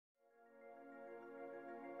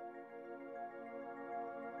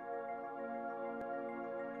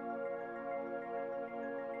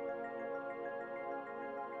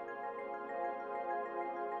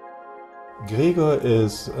Gregor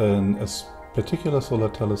is a particular solar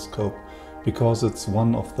telescope because it's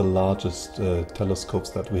one of the largest telescopes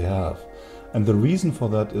that we have. And the reason for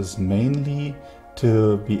that is mainly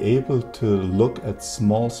to be able to look at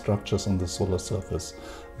small structures on the solar surface.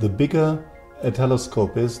 The bigger a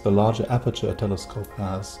telescope is, the larger aperture a telescope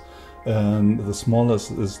has, and the smaller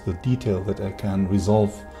is the detail that I can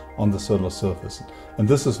resolve on the solar surface. And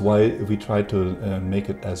this is why we try to make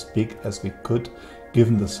it as big as we could,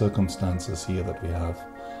 given the circumstances here that we have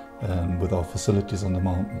with our facilities on the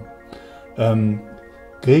mountain.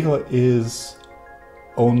 Gregor is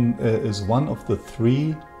one of the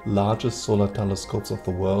 3 largest solar telescopes of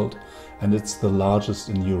the world, and it's the largest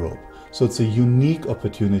in Europe. So it's a unique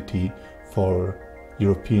opportunity for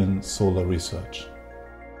European solar research.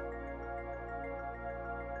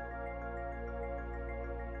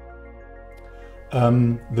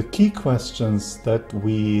 The key questions that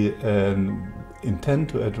we intend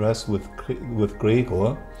to address with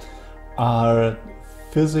Gregor are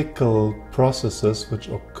physical processes which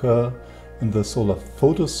occur in the solar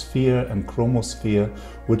photosphere and chromosphere,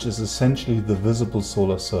 which is essentially the visible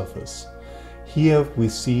solar surface. Here we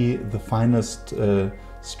see the finest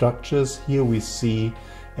structures. Here we see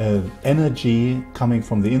energy coming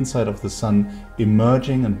from the inside of the sun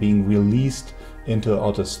emerging and being released into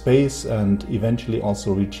outer space and eventually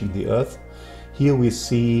also reaching the Earth. Here we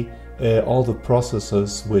see all the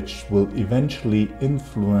processes which will eventually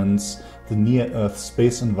influence the near-Earth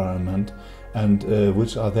space environment and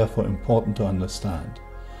which are therefore important to understand.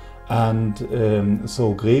 And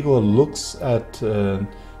so Gregor looks at the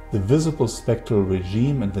visible spectral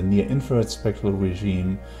regime and the near-infrared spectral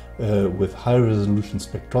regime with high-resolution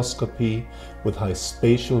spectroscopy, with high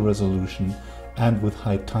spatial resolution, and with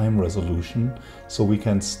high time resolution, so we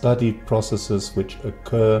can study processes which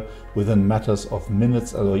occur within matters of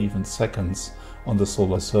minutes or even seconds on the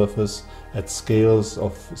solar surface at scales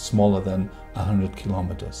of smaller than 100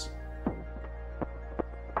 kilometers.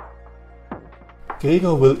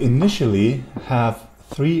 Gregor will initially have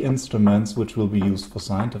 3 instruments which will be used for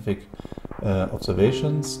scientific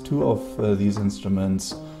observations. 2 of these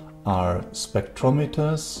instruments are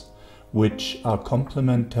spectrometers, which are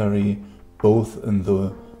complementary both in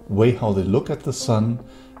the way how they look at the sun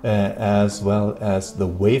as well as the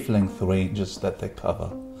wavelength ranges that they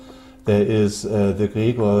cover. There is the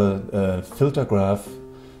Gregor filter graph,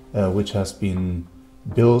 which has been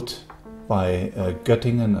built by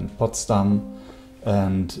Göttingen and Potsdam,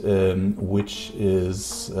 and which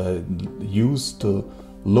is used to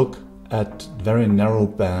look at very narrow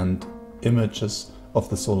band images of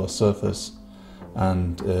the solar surface,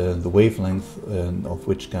 and the wavelength of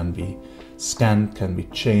which can be scanned, can be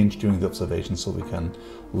changed during the observation, so we can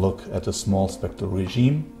look at a small spectral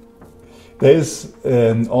regime. There is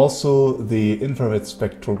also the infrared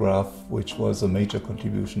spectrograph, which was a major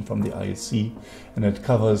contribution from the IEC, and it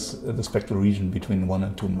covers the spectral region between 1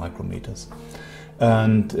 and 2 micrometers.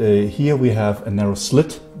 And here we have a narrow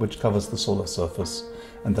slit which covers the solar surface,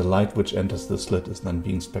 and the light which enters the slit is then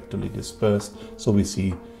being spectrally dispersed, so we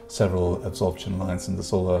see several absorption lines in the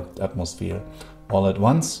solar atmosphere all at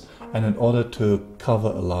once. And in order to cover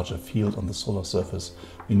a larger field on the solar surface,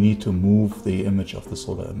 we need to move the image of the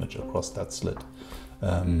solar image across that slit,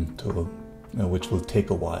 which will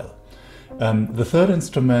take a while. The 3rd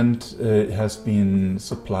instrument has been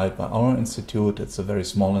supplied by our institute. It's a very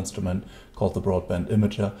small instrument called the broadband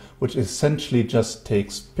imager, which essentially just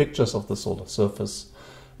takes pictures of the solar surface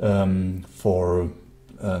for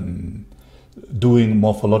doing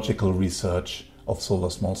morphological research of solar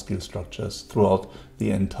small-scale structures throughout the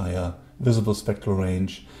entire visible spectral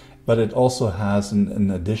range. But it also has,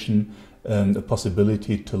 in addition, the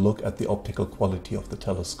possibility to look at the optical quality of the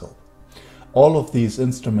telescope. All of these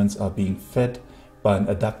instruments are being fed by an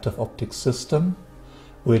adaptive optics system,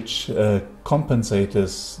 which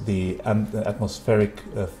compensates the atmospheric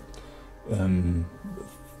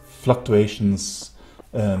fluctuations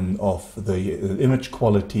of the image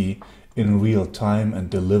quality in real time and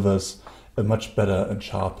delivers a much better and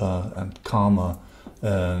sharper and calmer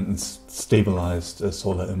and stabilized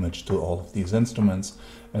solar image to all of these instruments.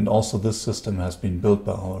 And also this system has been built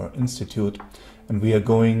by our institute, and we are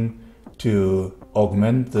going to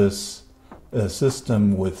augment this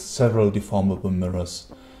system with several deformable mirrors.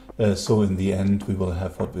 So in the end we will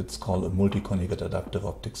have what it's called a multi-conjugate adaptive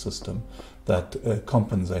optics system that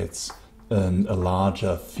compensates a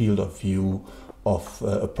larger field of view of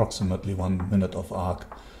approximately 1 minute of arc.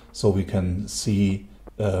 So we can see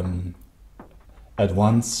at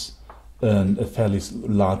once a fairly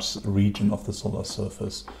large region of the solar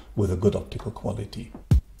surface with a good optical quality.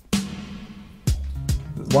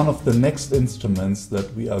 one of the next instruments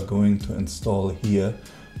that we are going to install here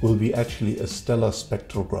will be actually a stellar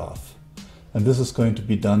spectrograph. And this is going to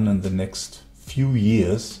be done in the next few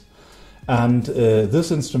years. And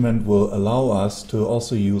this instrument will allow us to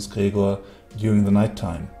also use Gregor during the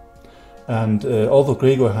nighttime. And although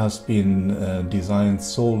Gregor has been designed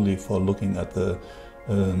solely for looking at the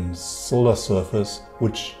solar surface,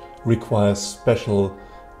 which requires special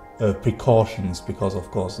precautions, because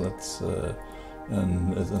of course that's a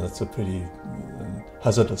pretty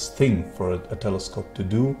hazardous thing for a telescope to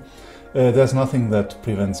do. There's nothing that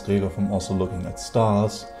prevents Gregor from also looking at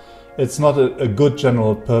stars. It's not a good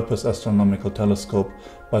general purpose astronomical telescope,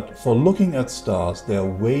 but for looking at stars there are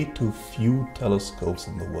way too few telescopes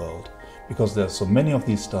in the world, because there are so many of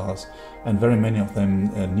these stars and very many of them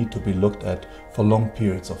need to be looked at for long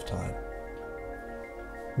periods of time.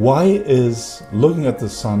 Why is looking at the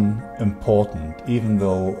sun important, even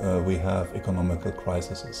though we have economical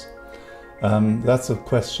crises? That's a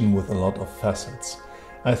question with a lot of facets.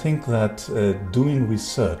 I think that doing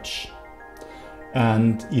research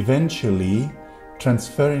and eventually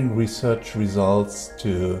transferring research results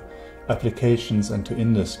to applications and to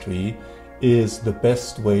industry is the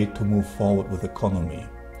best way to move forward with economy.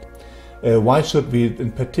 Why should we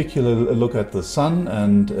in particular look at the sun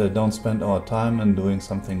and don't spend our time in doing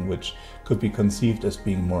something which could be conceived as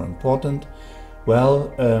being more important?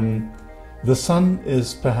 Well, the sun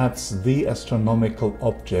is perhaps the astronomical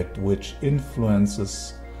object which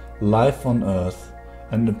influences life on Earth,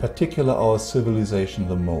 and in particular our civilization,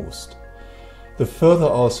 the most. The further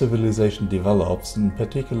our civilization develops, in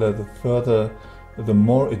particular the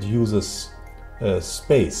more it uses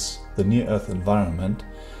space, the near-Earth environment,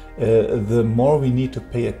 the more we need to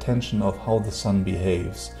pay attention of how the sun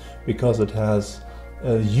behaves, because it has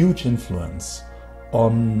a huge influence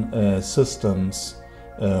on systems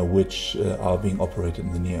which are being operated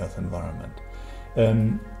in the near-Earth environment.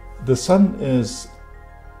 The sun is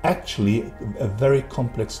actually a very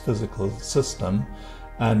complex physical system,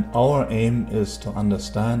 and our aim is to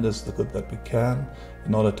understand this the good that we can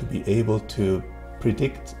in order to be able to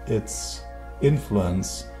predict its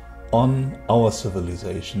influence on our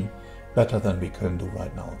civilization better than we can do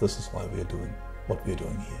right now. This is why we are doing what we are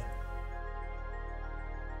doing here.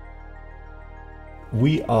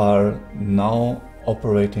 We are now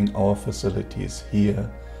operating our facilities here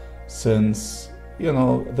since,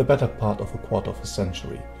 the better part of a quarter of a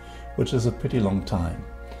century, which is a pretty long time.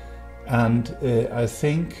 And I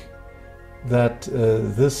think that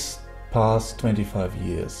this past 25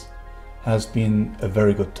 years has been a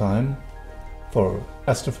very good time for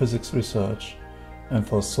astrophysics research and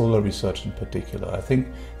for solar research in particular. I think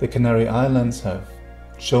the Canary Islands have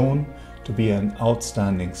shown to be an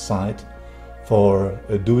outstanding site for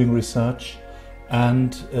doing research,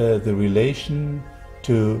 and the relation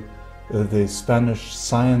to the Spanish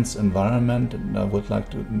science environment, and I would like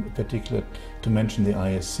to in particular to mention the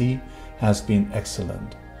ISC, has been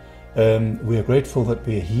excellent. We are grateful that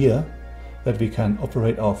we are here, that we can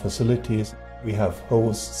operate our facilities. We have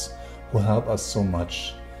hosts who help us so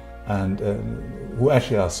much and who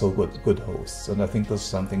actually are so good hosts. And I think this is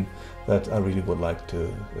something that I really would like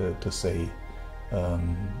to say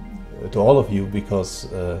to all of you, because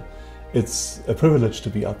it's a privilege to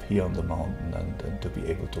be up here on the mountain and to be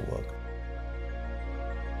able to work.